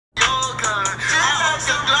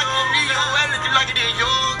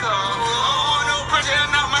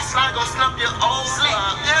you over.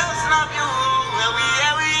 Yeah, snap you over. We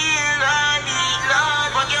in love.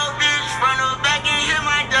 Fuck your bitch from the back and hit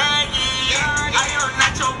my doggy. I am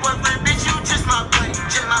not your boyfriend, bitch. You just my buddy.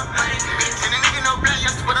 Just my buddy. Bitch, and a nigga no blood.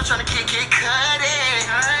 Yes, but I'm trying to kick it, cut it.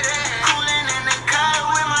 Cooling in the car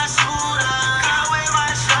with my shooter. Car with my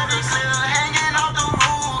shoulder. Still hanging off the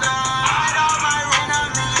Ruger. Hide all my rain. I'm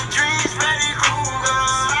in your dreams, Freddy Krueger.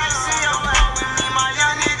 I see your man with me, my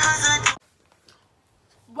young niggas.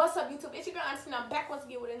 What's up, YouTube? It's your girl Auntie, and I'm back once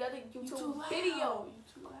again with another YouTube video. You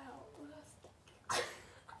too loud.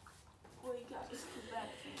 Boy, you got this too bad.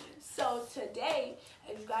 So today,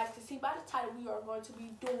 as you guys can see by the title, we are going to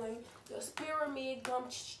be doing the SpearMint gum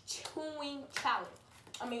chewing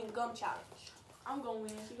challenge. Gum challenge. I'm gonna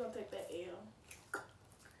win. She gonna take that L.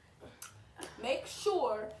 Make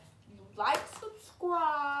sure you like,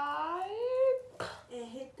 subscribe, And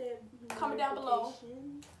hit that comment down below.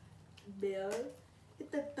 Bell.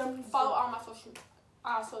 Hit the thumbs Follow up.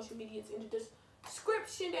 all our social medias in the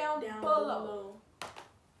description down below. below.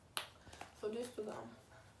 So this the gum.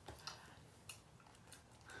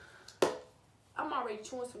 I'm already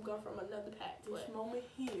chewing some gum from another pack. This But. moment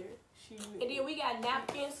here, she And then we got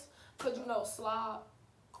napkins, cause you know slob.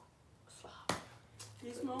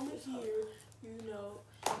 This moment here, you know.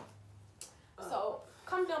 So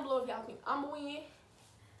comment down below if y'all think I'm gonna win.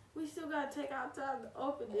 We still gotta take our time to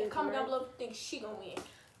open And this. comment down right? below if you think she gonna win.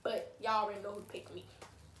 But y'all already know who picked me.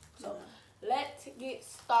 So let's get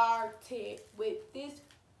started with this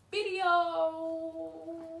video.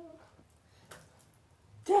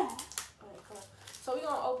 Yeah. Alright, come on. So we're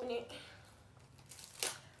gonna open it.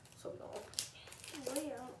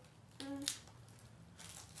 Well.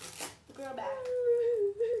 Girl back.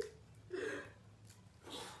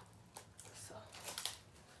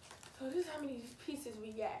 So this is how many pieces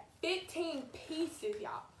we got. 15 pieces,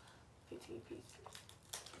 y'all. 15 pieces.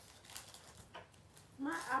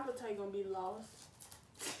 My appetite gonna be lost.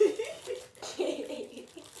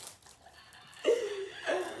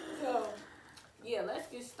 So, yeah, let's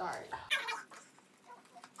get started.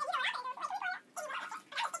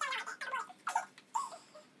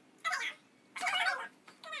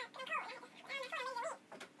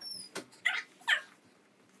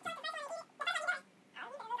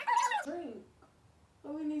 Drink.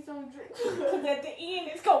 Oh, we need some drink. Because at the end,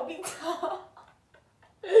 it's going to be tough.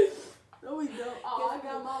 No, we don't. Oh, I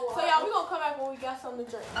got my water. So, y'all, we're going to come back when we got something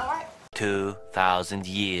to drink. All right? 2,000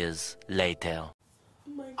 years later. Oh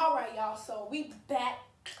my God. All right, y'all. So, we back.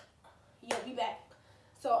 Yeah, we back.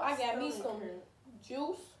 So, I got me some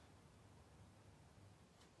juice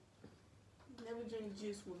Never drink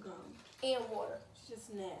juice with gum. and water. It's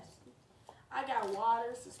just nasty. I got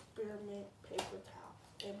water, some spearmint, paper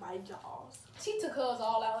towel, and my jaws. She took hers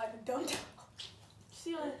all out like a dumb dog.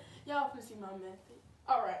 See, y'all can see my method.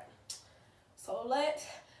 All right. So, let's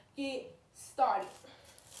get started.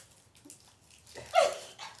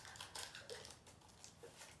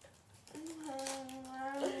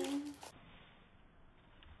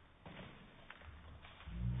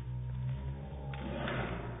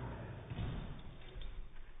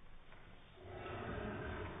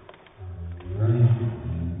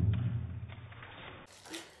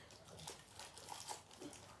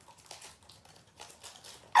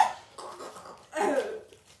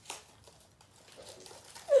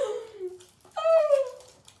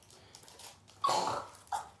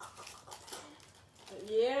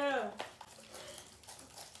 Yeah.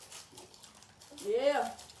 Yeah.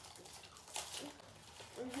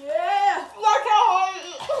 Yeah. Watch how hard it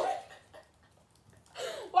is.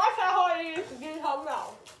 Watch how hard it is to get in her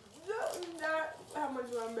mouth. Not how much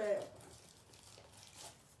one bad.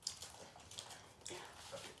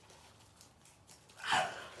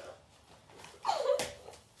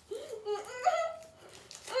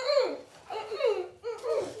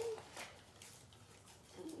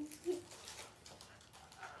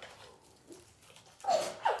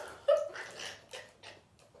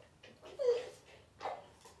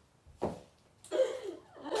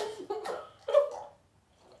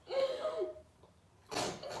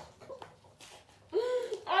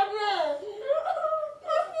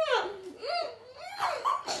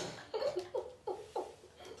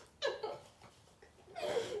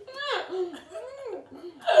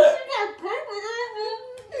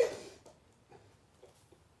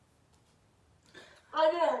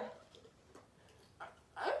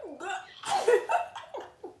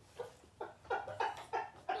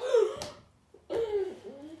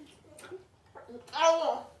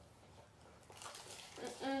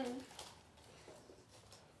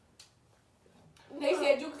 They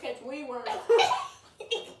said you could catch weedworms.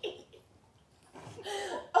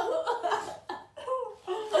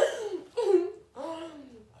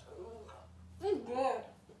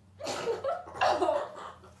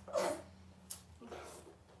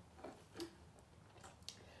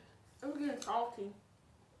 It's salty.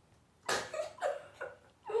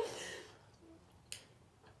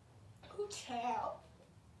 Ooh, child.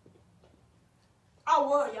 I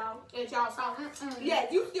won, y'all. And y'all saw. Yeah,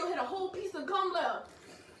 you still had a whole piece of gum left.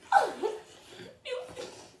 And you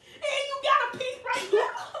got a piece right now.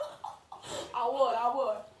 I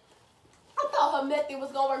would. I thought her method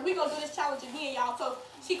was gonna work. We gonna do this challenge again, y'all, so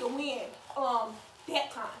she can win.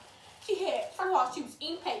 That time. She had, first of all, she was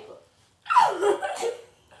eating paper.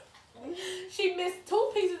 She missed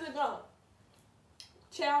 2 pieces of gum.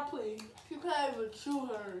 Child, please. You can't even chew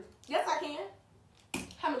hers. Yes, I can.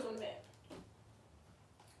 How much on the bag?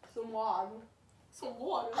 Some water. Some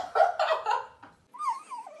water.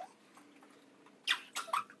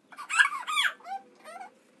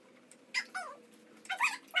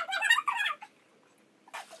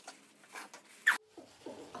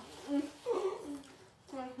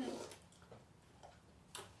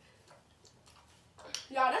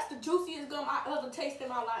 Y'all, that's the juiciest gum I ever tasted in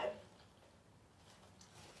my life.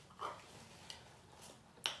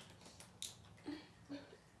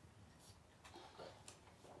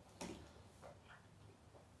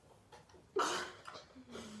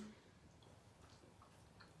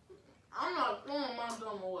 I'm not throwing my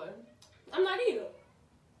gum away. I'm not either.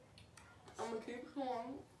 I'm gonna keep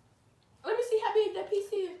trying. Let me see how big that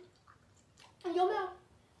piece is. In your mouth.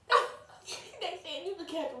 They said you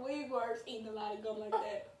look at the way worse eating a lot of gum like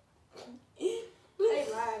that. They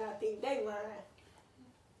lying, I think. They lying.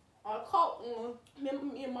 I caught one.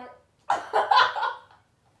 Me and Mark.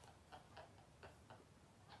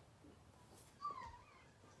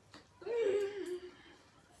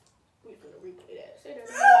 We finna replay that. Say that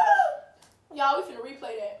again. Y'all, we finna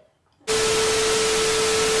replay that.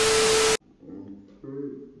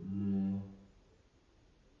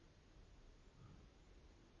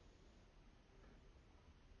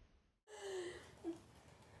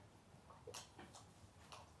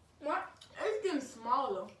 What? It's getting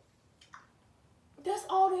smaller. That's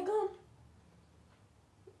all they gum.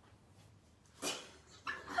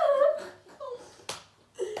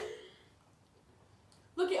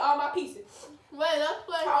 Look at all my pieces. Wait, let's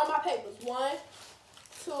play. All my papers. 1,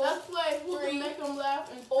 2, Let's play who 3, can make them laugh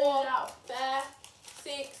and spit 4, it out. 5,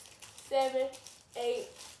 6, 7, 8,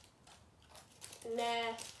 9,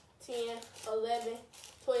 10, 11,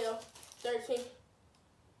 12, 13,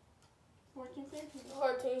 14, 15.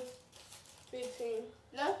 14, 15.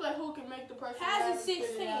 Let's play who can make the person laugh How's and it spit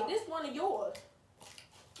 16? it out. This one of yours.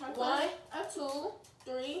 Okay. 1, 2,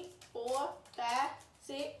 3, 4, 5,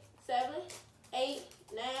 6, 7, 8,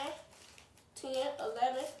 9, 10,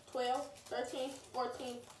 11, 12, 13,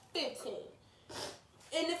 14, 15.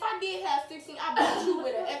 And if I did have 16, I bet you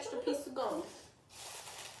with an extra piece of gum.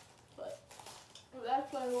 But Let's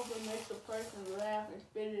play who can make the person laugh and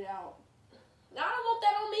spit it out. I don't want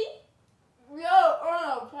that on me. Yo,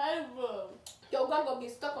 on a paper. Yo, gum gonna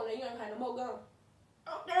get stuck on there. You ain't had no more gum.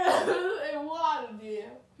 And water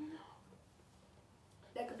there.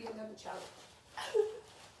 That could be another challenge.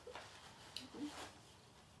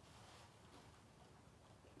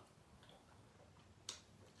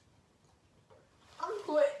 I'm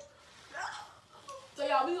quit. So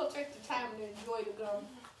y'all, we gonna take the time to enjoy the gum.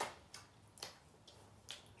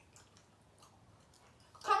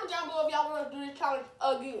 Comment down below if y'all want to do this challenge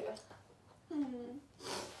again.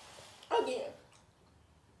 Again.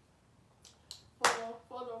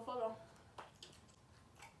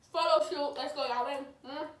 Photo shoot. Let's go, y'all. Ready?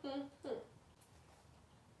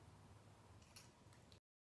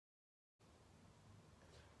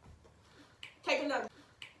 Take another.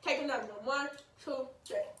 Take another one. 1, 2,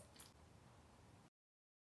 3.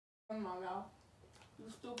 Come on, y'all. You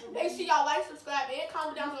stupid. Make sure y'all like, subscribe, and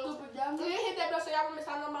comment down below. Stupid And dummy. hit that bell so y'all don't miss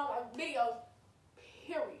out on my videos.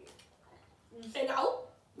 Period. And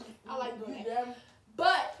I like doing that.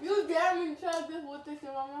 But You dare me to try this with this in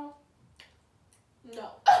my mouth?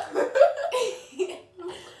 no.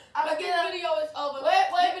 I'm But this gonna video is over.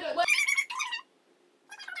 wait. Give it a-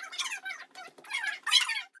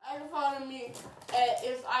 I can follow me at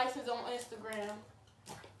Iycis on Instagram.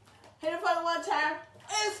 Hit it for the one time.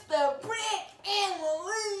 It's the Brick and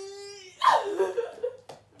Louise.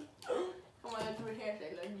 Come on, let's do a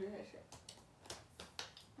handshake.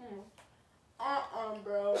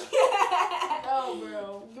 Bro. No, bro.